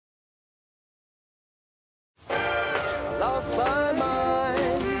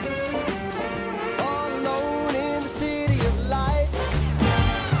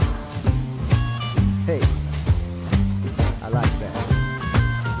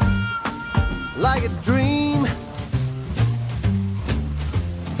like a dream.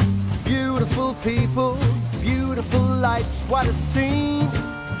 Beautiful people, beautiful lights, what a scene.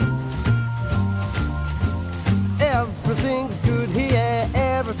 Everything's good here,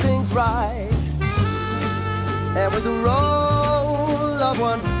 everything's right. And with a roll of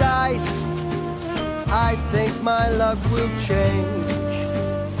one dice, I think my luck will change.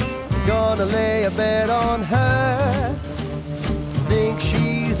 Gonna lay a bet on her, think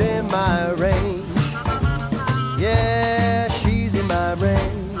she's in my range. Yeah, she's in my range.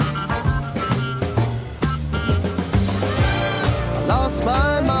 I lost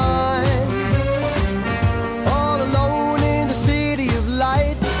my mind, all alone in the city of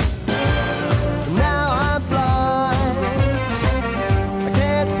lights. Now I'm blind, I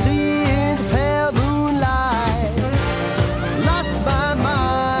can't see in the pale moonlight. Lost my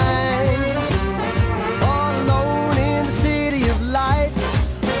mind, all alone in the city of lights.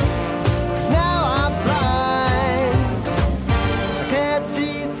 Now I'm blind, I can't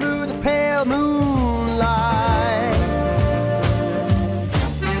see through the pale moonlight.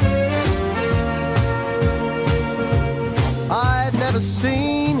 I've never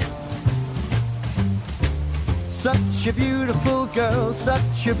seen such a beautiful girl,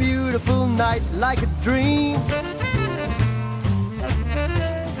 such a beautiful night, like a dream.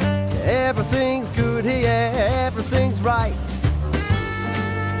 Everything's good here, everything's right.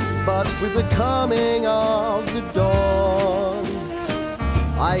 But with the coming of the dawn,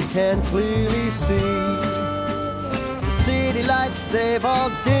 I can clearly see the city lights, they've all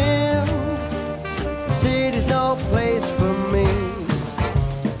dimmed. The city's no place for me.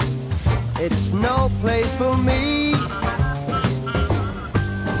 It's no place for me.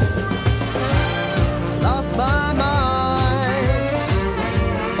 Lost my mind,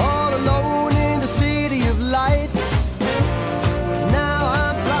 all alone in the city of lights. Now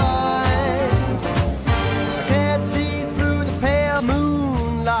I'm blind, I can't see through the pale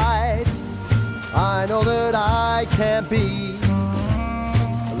moonlight. I know that I can't be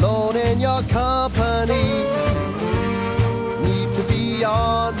alone in your company.